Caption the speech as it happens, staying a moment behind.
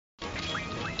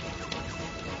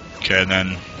Okay,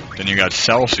 then you got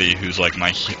Selfie, who's like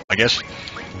my, I guess.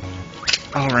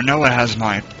 Oh, Renoa has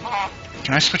my.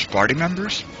 Can I switch party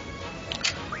members?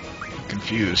 I'm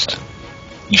confused.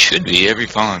 You should be. Every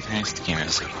Final Fantasy game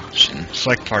has that option.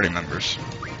 Select party members.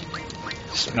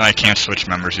 No, I can't switch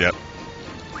members yet.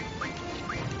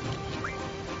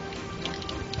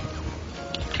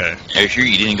 Okay. Are you sure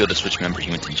you didn't go to switch members?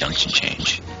 You went to junction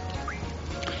change.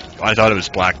 I thought it was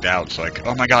blacked out. It's like,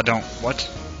 oh my god, don't. What?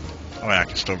 Oh, yeah, I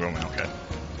can still go in. Okay.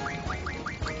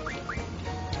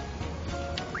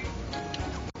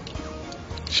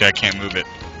 See, I can't move it.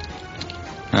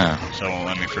 Oh. So it won't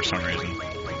let me for some reason.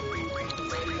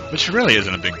 Which really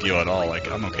isn't a big deal at all.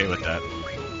 Like, I'm okay with that.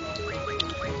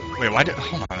 Wait,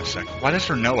 hold on a sec. Why does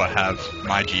Renoa have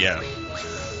my GF?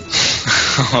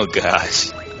 Oh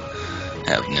gosh.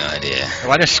 I have no idea.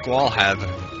 Why does Squall have...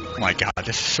 Oh my god,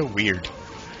 this is so weird.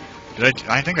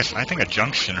 I think a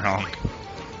junction wrong.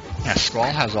 Yeah,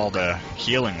 Squall has all the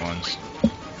healing ones.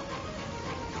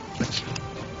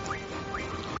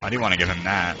 I do want to give him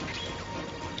that.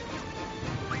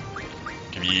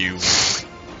 Give you...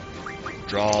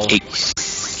 Draw,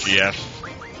 GF,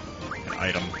 an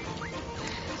item.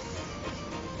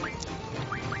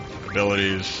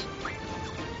 Abilities.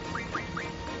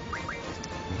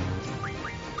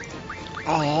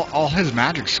 Oh, all his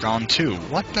magic's gone too.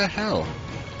 What the hell?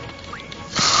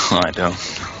 I don't know.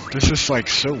 This is like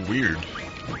so weird.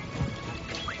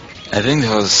 I think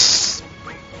that was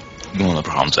one of the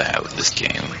problems I have with this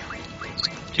game.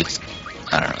 Just,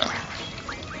 I don't know.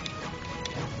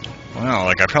 Well, no,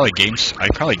 like I probably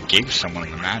gave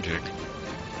someone the magic.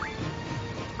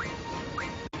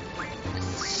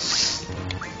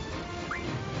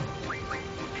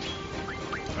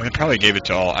 I probably gave it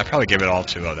to all. I probably gave it all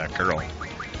to that girl,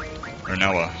 or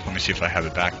Noah. Let me see if I have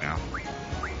it back now.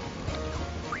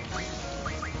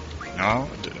 No,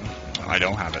 I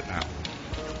don't have it now.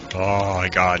 Oh my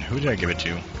god, who did I give it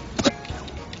to?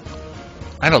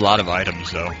 I have a lot of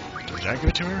items though. Did I give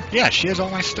it to her? Yeah, she has all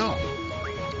my stuff.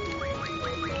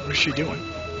 What's she doing?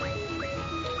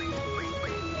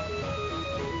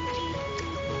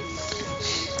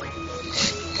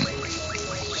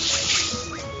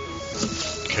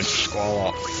 Because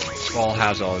Squall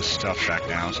has all his stuff back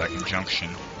now, so I can junction.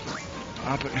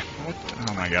 But what?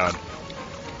 Oh my god.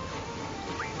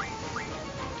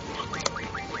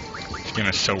 This game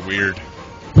is so weird.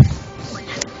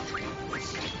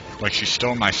 Like, she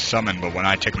stole my summon, but when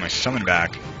I take my summon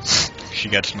back, she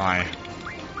gets my...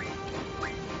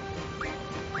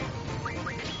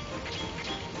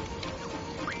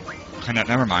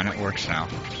 Never mind, it works now.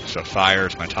 So fire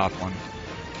is my top one.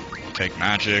 Take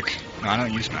magic. No, I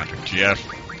don't use magic. GF,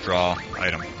 draw,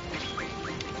 item.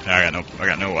 I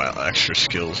got no extra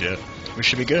skills yet. We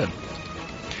should be good.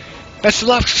 Best of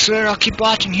luck, sir. I'll keep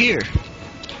watching here.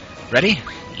 Ready?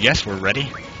 Yes, we're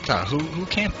ready.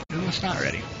 Who's not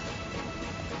ready?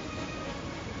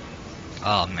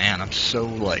 Oh man, I'm so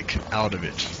like out of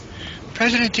it.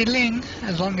 President Deling,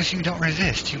 as long as you don't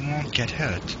resist, you won't get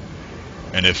hurt.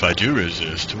 And if I do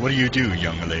resist, what do you do,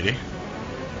 young lady?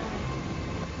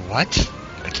 What?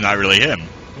 It's not really him.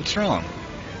 What's wrong?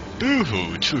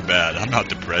 Boo-hoo, too bad. I'm not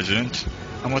the president.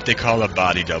 I'm what they call a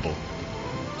body double.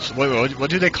 So, what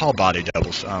do they call body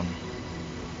doubles?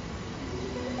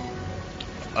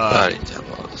 Body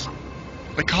doubles.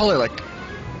 They call it like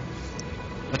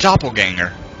a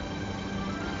doppelganger.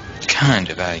 Kind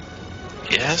of, I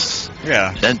guess.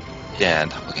 Yeah. Yeah,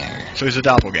 doppelganger. So he's a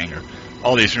doppelganger.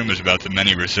 All these rumors about the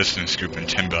many resistance group in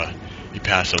Timba, you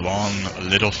pass along a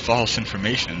little false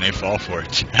information and they fall for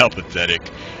it. How pathetic.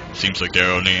 Seems like there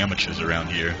are only amateurs around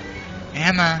here.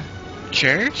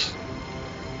 Amateurs?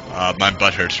 My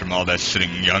butt hurts from all that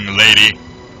sitting, young lady.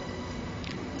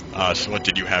 So what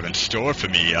did you have in store for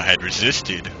me? I had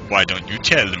resisted. Why don't you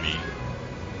tell me?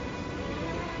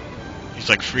 He's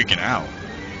like freaking out.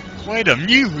 Quite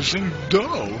amusing,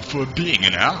 though, for being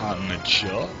an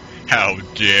amateur. How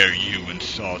dare you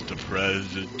insult the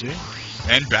president?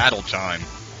 And battle time.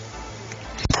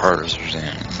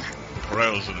 President.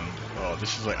 Oh,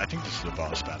 this is like, I think this is the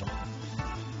boss battle.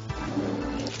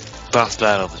 Boss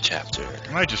battle of the chapter.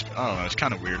 I might just, I don't know, it's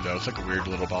kind of weird though. It's like a weird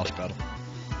little boss battle.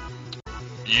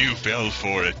 You fell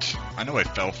for it. I know I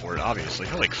fell for it, obviously.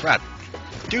 Holy crap.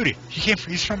 Dude,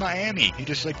 he's from Miami. He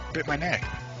just like bit my neck.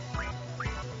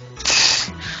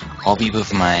 All people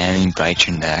from Miami bite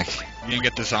your neck. You didn't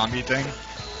get the zombie thing?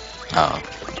 Oh,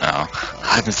 no.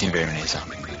 I haven't seen very many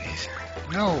zombie movies.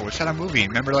 No, it's not a movie.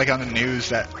 Remember like on the news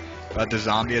that about the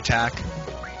zombie attack?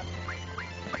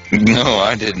 No,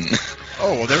 I didn't.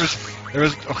 Oh, well there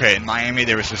was okay, in Miami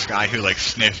there was this guy who like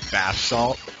sniffed bath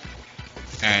salt.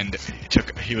 and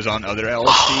he was on other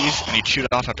LSDs, and he chewed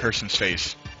off a person's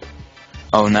face.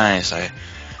 Oh, nice. I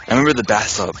remember the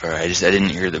bath part. I didn't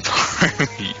hear the part where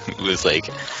he was like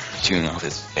chewing off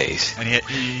his face. And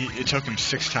it took him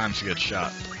 6 times to get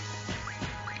shot.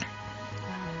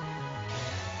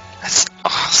 That's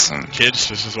awesome. Kids,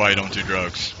 this is why you don't do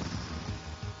drugs.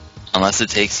 Unless it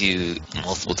takes you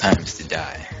multiple times to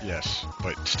die. Yes,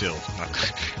 but still,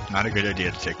 not a good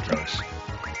idea to take drugs.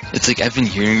 It's like I've been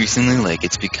hearing recently, like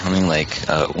it's becoming like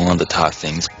one of the top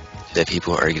things that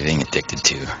people are getting addicted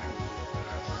to.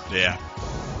 Yeah.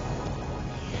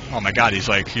 Oh my God, he's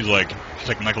like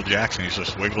Michael Jackson. He's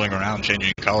just wiggling around,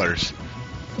 changing colors.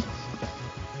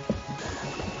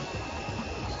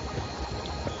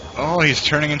 Oh, he's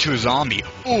turning into a zombie.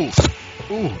 Ooh,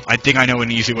 ooh! I think I know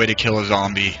an easy way to kill a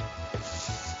zombie.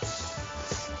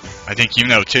 I think you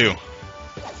know too.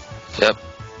 Yep.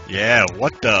 Yeah.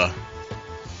 What the?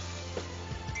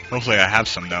 Hopefully, I have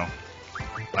some though.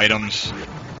 Items.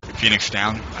 Phoenix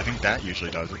down. I think that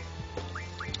usually does it.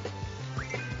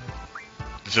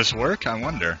 Does this work? I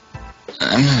wonder.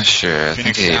 I'm not sure. I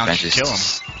Phoenix think down should kill him.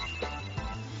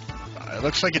 It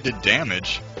looks like it did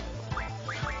damage.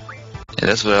 Yeah,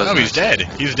 that's what I was. Oh, he's dead.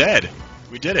 He's dead.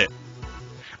 We did it.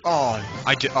 Oh,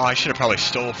 I should have probably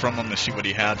stole from him to see what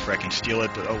he had, for I can steal it.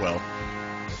 But oh well.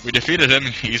 We defeated him.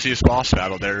 Easiest boss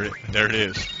battle. There it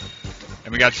is.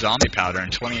 And we got zombie powder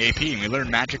and 20 AP. And we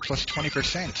learned magic plus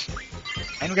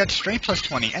 20%. And we got strength plus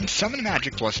 20 and summon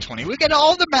magic plus 20. We got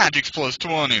all the magics plus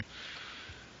 20.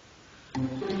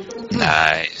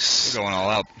 Nice. We're going all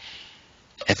out.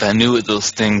 If I knew what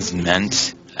those things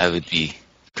meant, I would be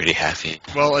pretty happy.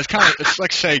 Well, it's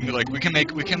like saying like we can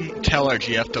tell our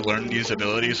GF to learn these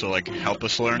abilities, so like help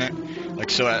us learn it. Like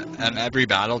so at every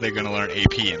battle they're gonna learn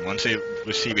AP, and once they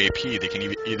receive AP, they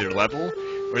can either level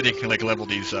or they can like level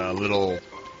these little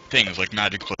things like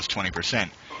magic plus 20%.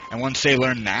 And once they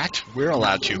learn that, we're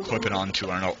allowed to equip it onto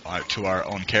our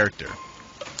own character.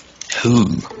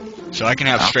 Who? So I can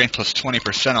have strength plus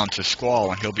 20% onto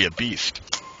Squall, and he'll be a beast.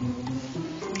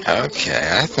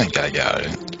 Okay, I think I got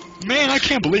it. Man, I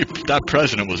can't believe that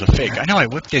president was a fake. I know I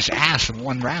whipped his ass in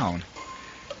 1 round.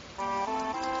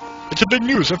 It's a big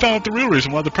news. I found out the real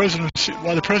reason why the presidency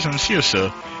is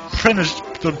the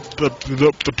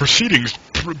proceedings,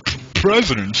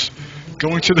 presidents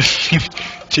going to the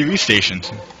TV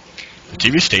stations. The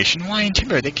TV station? Why in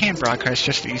Timber? They can't broadcast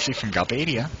just easily from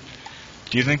Galbadia.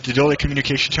 Do you think the Dole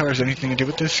communication tower has anything to do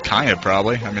with this? Kind of,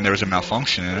 probably. I mean, there was a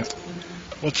malfunction in it.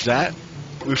 What's that?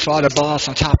 We fought a boss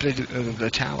on top of the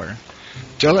tower.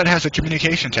 Dolet has a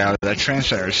communication tower that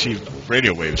transmits and receives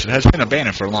radio waves. It has been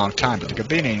abandoned for a long time, but the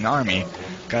Galbadian army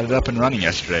got it up and running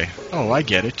yesterday. Oh, I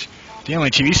get it. The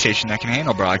only TV station that can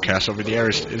handle broadcasts over the air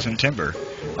is in Timber.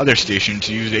 Other stations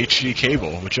use HD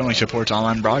cable, which only supports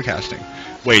online broadcasting.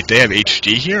 Wait, they have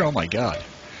HD here? Oh my God.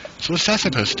 So what's that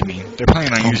supposed to mean? They're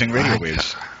planning on using radio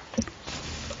waves.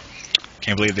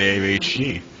 Can't believe they have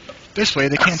HD. This way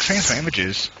they can't transfer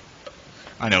images.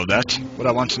 I know that. What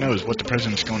I want to know is what the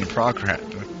president's going to broadcast.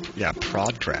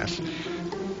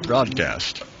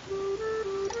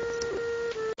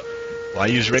 Why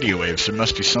use radio waves? There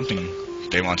must be something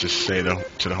they want to say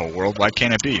to the whole world. Why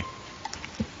can't it be?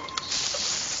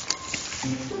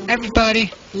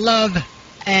 Everybody, love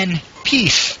and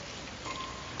peace.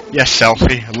 Yes,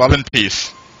 Selfie. Love and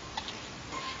peace.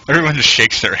 Everyone just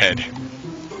shakes their head.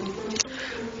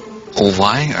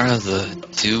 Why are the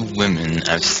 2 women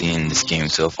I've seen in this game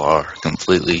so far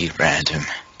completely random?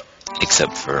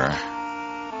 Except for...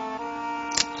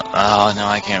 Oh, no,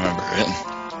 I can't remember it.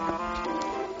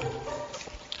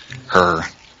 Her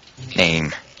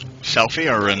name. Selfie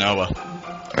or Renoa?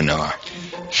 Renoa.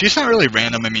 She's not really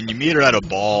random. I mean, you meet her at a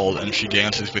ball and she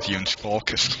dances with you in Squall,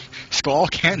 because Squall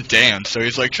can't dance, so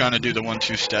he's like trying to do the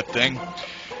 1-2 step thing.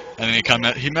 And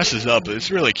then he messes up, but it's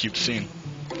a really cute scene.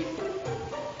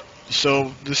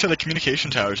 So, they said the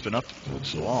communication tower's been up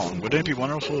so long. Wouldn't it be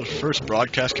wonderful if the first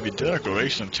broadcast could be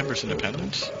Declaration of Timber's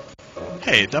Independence?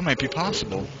 Hey, that might be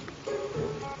possible.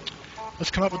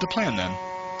 Let's come up with a plan then.